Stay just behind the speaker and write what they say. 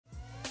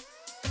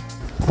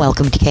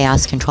Welcome to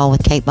Chaos Control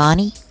with Kate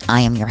Bonnie.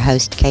 I am your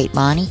host, Kate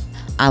Bonnie.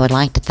 I would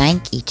like to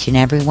thank each and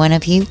every one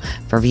of you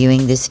for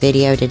viewing this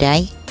video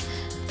today.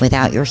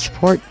 Without your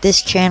support,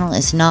 this channel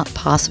is not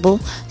possible,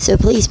 so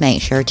please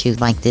make sure to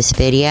like this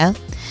video,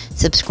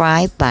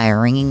 subscribe by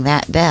ringing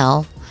that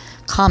bell,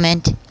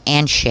 comment,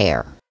 and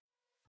share.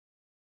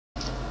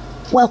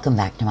 Welcome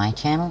back to my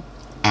channel.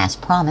 As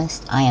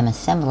promised, I am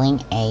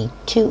assembling a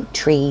 2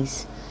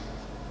 trees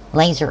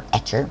laser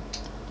etcher.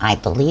 I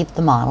believe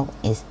the model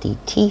is the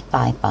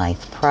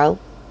T55 Pro.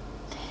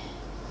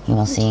 You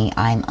will see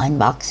I'm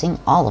unboxing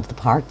all of the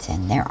parts,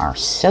 and there are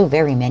so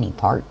very many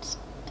parts.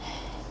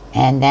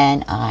 And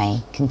then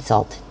I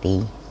consult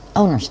the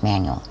owner's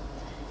manual.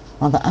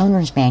 Well, the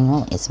owner's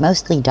manual is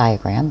mostly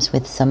diagrams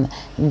with some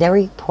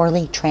very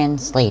poorly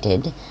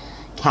translated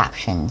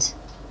captions.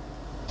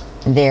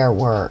 There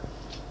were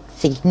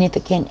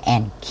significant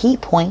and key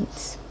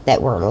points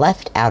that were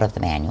left out of the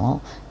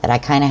manual that I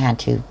kind of had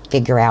to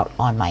figure out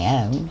on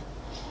my own.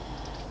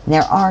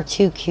 There are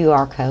 2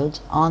 QR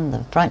codes on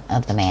the front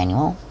of the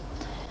manual.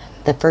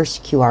 The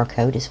first QR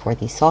code is for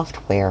the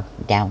software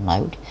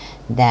download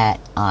that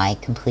I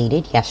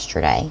completed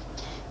yesterday.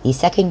 The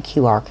second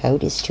QR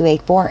code is to a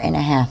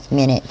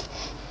 4.5-minute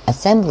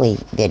assembly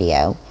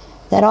video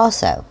that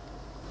also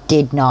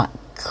did not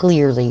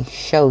clearly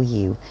show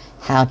you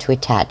how to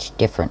attach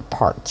different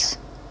parts.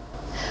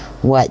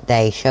 What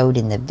they showed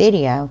in the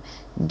video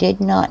did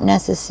not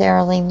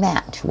necessarily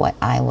match what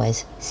I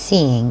was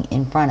seeing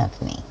in front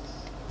of me.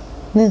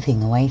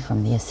 Moving away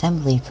from the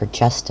assembly for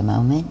just a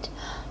moment,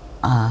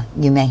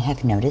 you may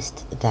have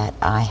noticed that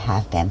I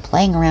have been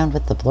playing around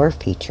with the blur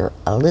feature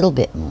a little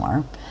bit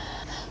more.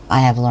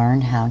 I have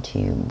learned how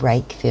to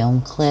break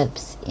film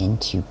clips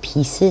into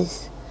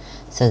pieces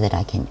so that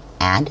I can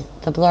add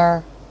the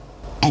blur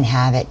and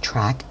have it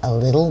track a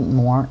little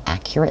more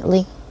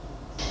accurately.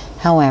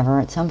 However,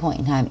 at some point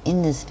in time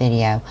in this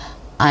video,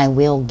 I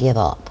will give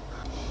up.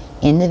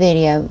 In the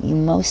video, you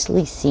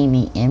mostly see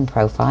me in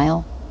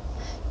profile.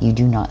 You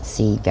do not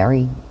see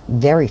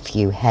very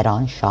few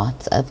head-on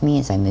shots of me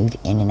as I move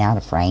in and out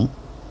of frame.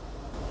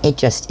 It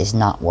just is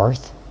not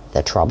worth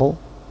the trouble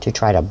to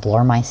try to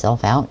blur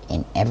myself out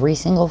in every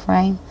single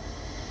frame.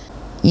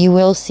 You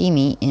will see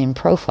me in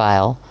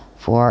profile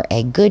for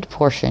a good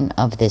portion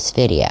of this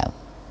video.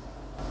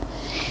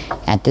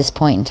 At this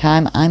point in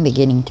time, I'm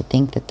beginning to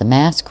think that the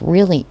mask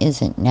really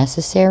isn't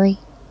necessary.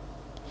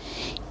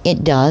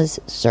 It does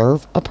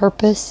serve a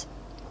purpose.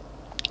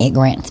 It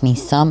grants me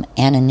some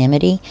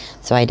anonymity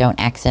so I don't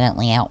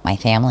accidentally out my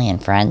family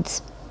and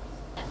friends.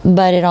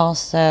 But it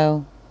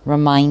also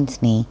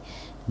reminds me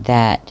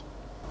that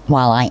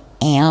while I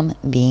am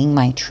being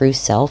my true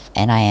self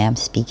and I am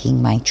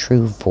speaking my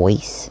true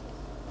voice,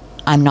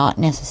 I'm not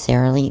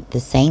necessarily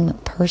the same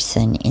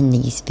person in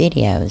these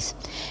videos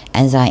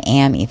as I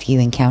am if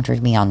you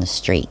encountered me on the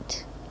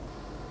street.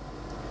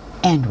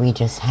 And we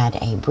just had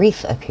a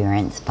brief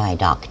appearance by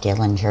Doc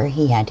Dillinger.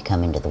 He had to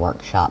come into the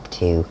workshop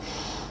to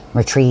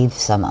retrieve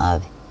some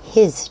of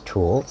his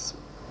tools.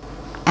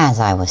 As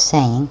I was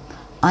saying,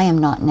 I am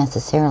not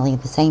necessarily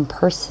the same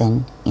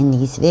person in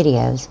these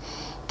videos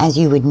as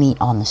you would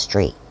meet on the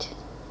street.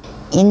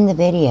 In the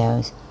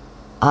videos,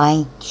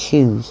 I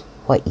choose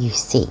what you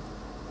see.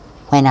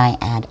 When I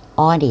add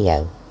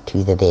audio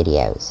to the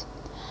videos,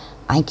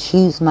 I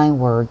choose my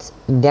words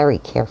very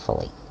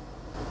carefully.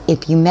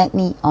 If you met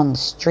me on the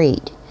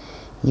street,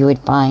 you would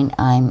find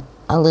I'm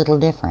a little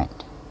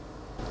different.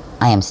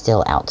 I am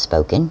still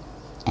outspoken,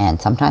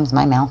 and sometimes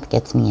my mouth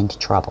gets me into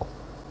trouble.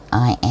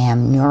 I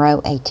am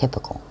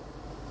neuroatypical.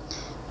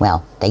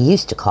 Well, they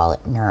used to call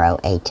it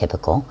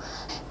neuroatypical,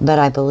 but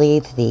I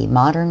believe the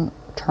modern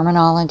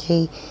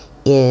terminology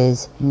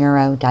is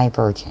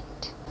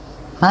neurodivergent.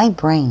 My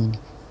brain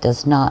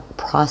does not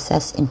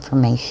process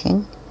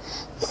information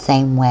the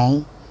same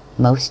way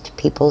most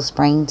people's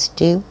brains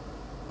do.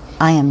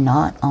 I am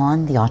not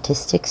on the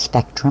autistic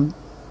spectrum.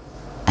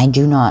 I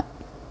do not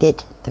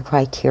fit the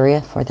criteria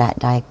for that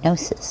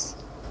diagnosis.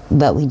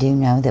 But we do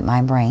know that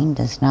my brain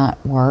does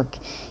not work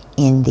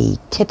in the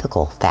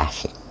typical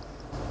fashion.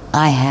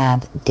 I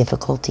have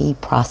difficulty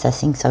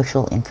processing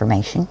social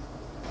information.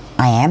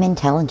 I am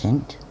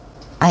intelligent.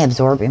 I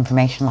absorb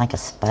information like a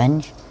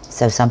sponge,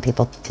 so some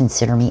people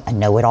consider me a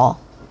know-it-all,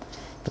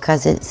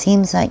 because it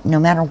seems like no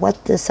matter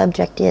what the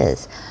subject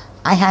is,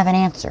 I have an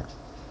answer.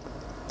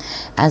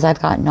 As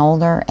I've gotten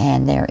older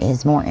and there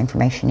is more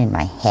information in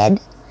my head,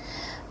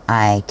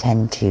 I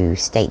tend to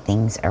state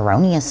things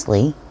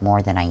erroneously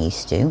more than I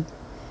used to.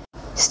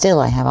 Still,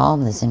 I have all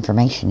of this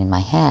information in my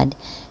head,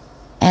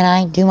 and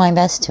I do my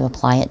best to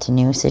apply it to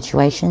new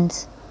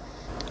situations.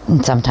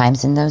 And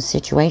sometimes in those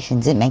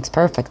situations, it makes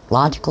perfect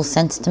logical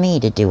sense to me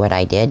to do what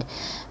I did,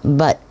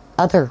 but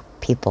other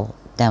people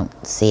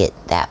don't see it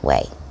that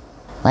way.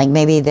 Like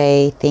maybe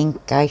they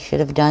think I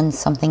should have done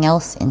something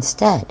else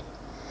instead.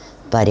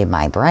 But in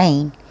my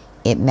brain,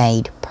 it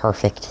made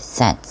perfect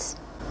sense.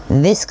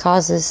 This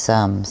causes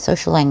some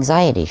social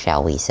anxiety,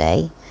 shall we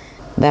say,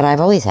 but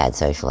I've always had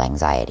social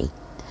anxiety.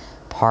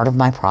 Part of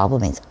my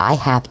problem is I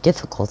have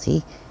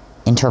difficulty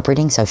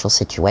interpreting social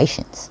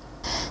situations.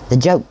 The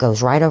joke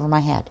goes right over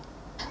my head.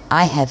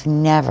 I have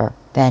never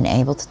been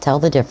able to tell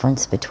the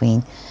difference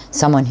between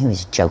someone who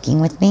is joking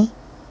with me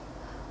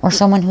or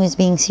someone who is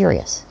being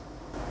serious.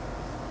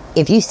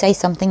 If you say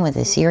something with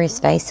a serious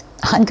face,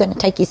 I'm going to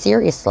take you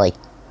seriously.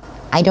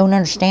 I don't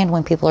understand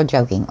when people are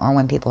joking or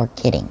when people are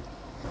kidding.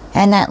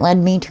 And that led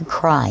me to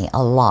cry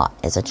a lot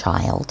as a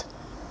child.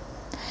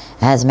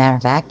 As a matter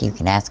of fact, you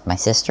can ask my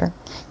sister.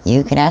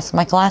 You can ask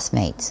my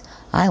classmates.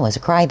 I was a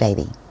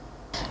crybaby.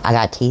 I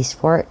got teased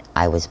for it.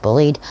 I was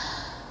bullied.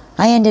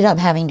 I ended up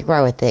having to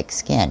grow a thick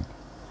skin.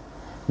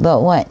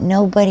 But what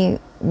nobody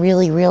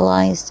really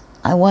realized,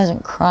 I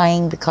wasn't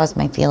crying because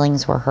my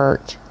feelings were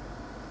hurt.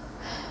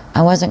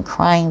 I wasn't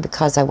crying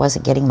because I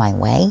wasn't getting my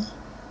way.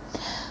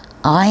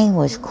 I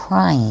was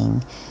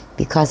crying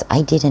because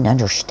I didn't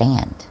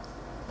understand.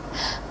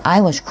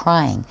 I was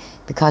crying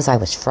because I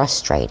was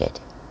frustrated.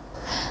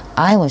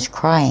 I was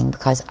crying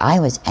because I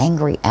was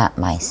angry at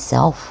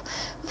myself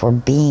for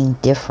being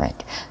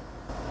different.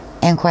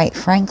 And quite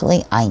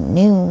frankly, I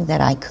knew that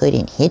I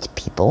couldn't hit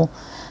people.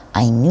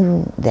 I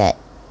knew that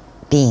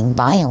being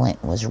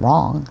violent was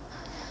wrong.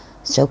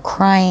 So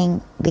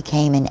crying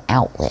became an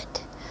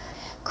outlet.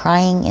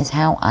 Crying is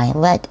how I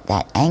let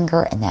that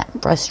anger and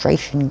that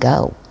frustration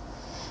go.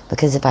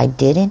 Because if I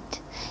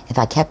didn't, if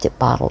I kept it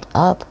bottled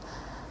up,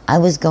 I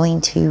was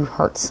going to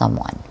hurt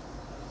someone.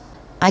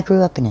 I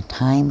grew up in a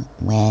time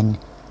when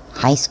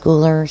high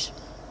schoolers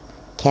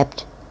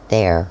kept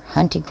their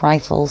hunting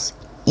rifles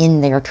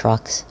in their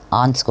trucks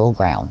on school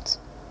grounds.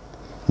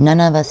 None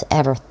of us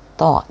ever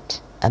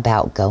thought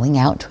about going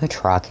out to a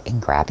truck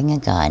and grabbing a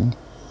gun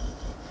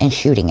and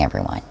shooting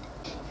everyone.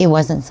 It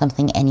wasn't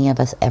something any of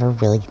us ever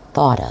really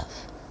thought of.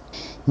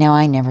 Now,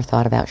 I never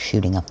thought about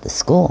shooting up the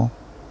school,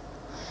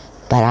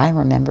 but I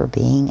remember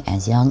being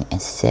as young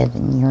as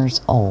 7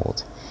 years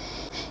old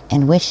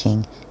and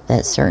wishing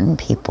that certain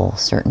people,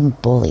 certain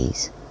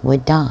bullies,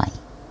 would die.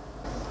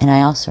 And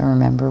I also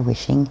remember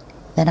wishing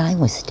that I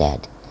was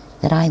dead,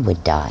 that I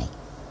would die.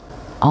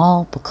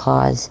 All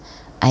because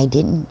I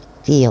didn't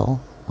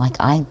feel like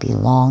I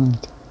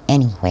belonged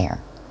anywhere.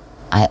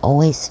 I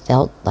always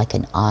felt like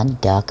an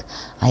odd duck.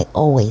 I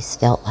always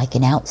felt like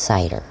an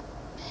outsider.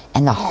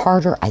 And the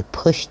harder I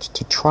pushed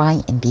to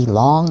try and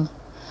belong,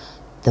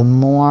 the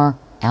more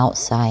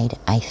outside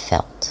I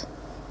felt.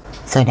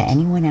 So to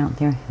anyone out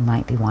there who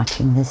might be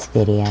watching this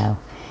video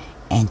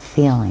and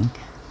feeling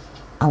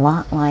a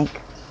lot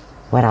like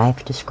what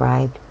I've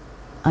described,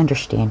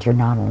 understand you're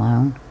not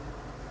alone.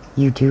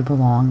 You do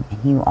belong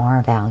and you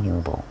are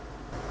valuable.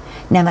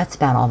 Now that's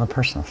about all the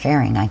personal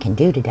sharing I can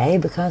do today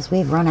because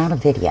we've run out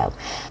of video.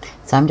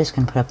 So I'm just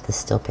going to put up this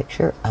still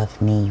picture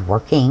of me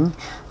working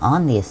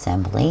on the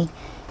assembly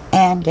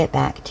and get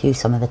back to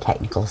some of the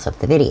technicals of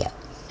the video.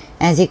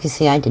 As you can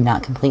see, I did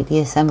not complete the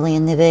assembly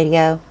in the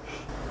video.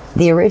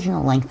 The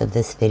original length of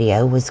this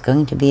video was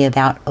going to be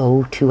about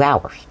 2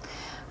 hours.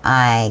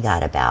 I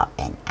got about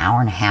an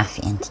hour and a half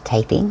into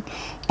taping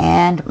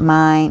and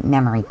my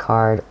memory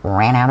card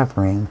ran out of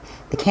room.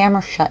 The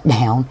camera shut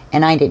down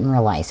and I didn't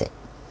realize it.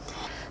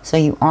 So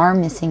you are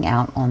missing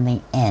out on the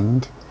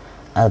end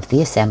of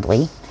the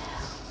assembly.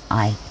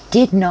 I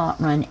did not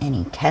run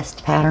any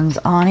test patterns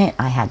on it.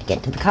 I had to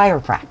get to the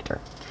chiropractor.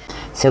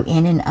 So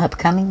in an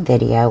upcoming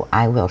video,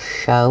 I will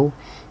show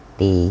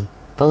the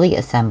fully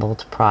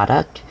assembled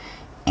product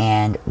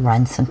and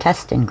run some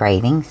test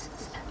engravings.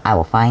 I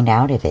will find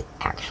out if it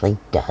actually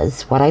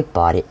does what I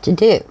bought it to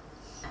do.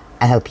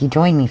 I hope you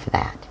join me for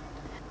that.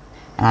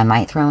 And I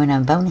might throw in a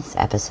bonus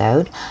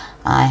episode.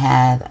 I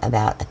have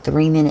about a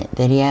 3-minute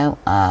video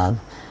of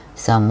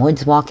some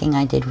woods walking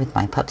I did with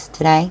my pups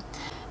today.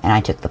 And I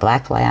took the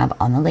black lab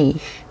on the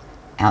leash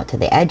out to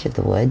the edge of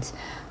the woods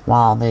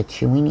while the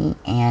Chiweenie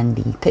and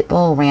the pit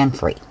bull ran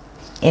free.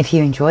 If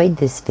you enjoyed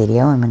this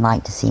video and would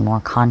like to see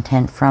more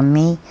content from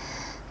me,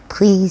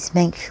 please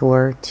make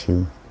sure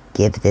to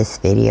give this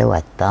video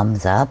a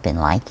thumbs up and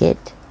like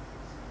it.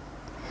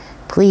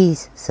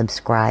 Please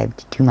subscribe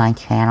to my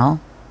channel.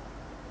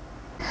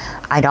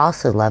 I'd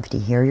also love to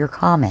hear your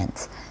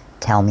comments.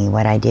 Tell me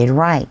what I did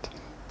right.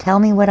 Tell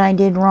me what I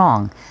did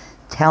wrong.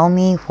 Tell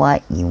me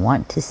what you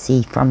want to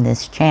see from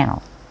this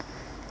channel.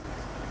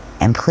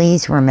 And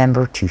please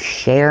remember to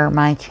share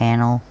my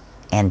channel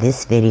and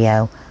this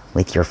video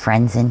with your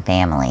friends and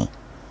family.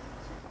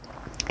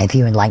 If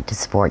you would like to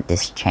support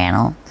this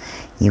channel,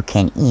 you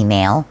can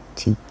email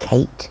to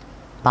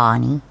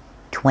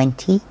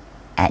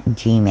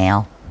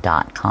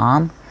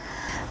katebonnie20@gmail.com.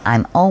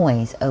 I'm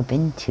always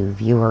open to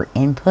viewer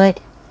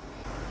input,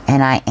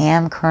 and I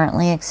am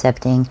currently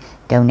accepting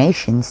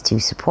donations to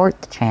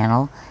support the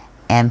channel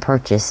and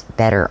purchase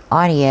better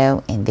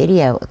audio and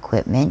video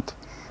equipment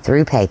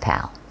through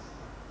PayPal.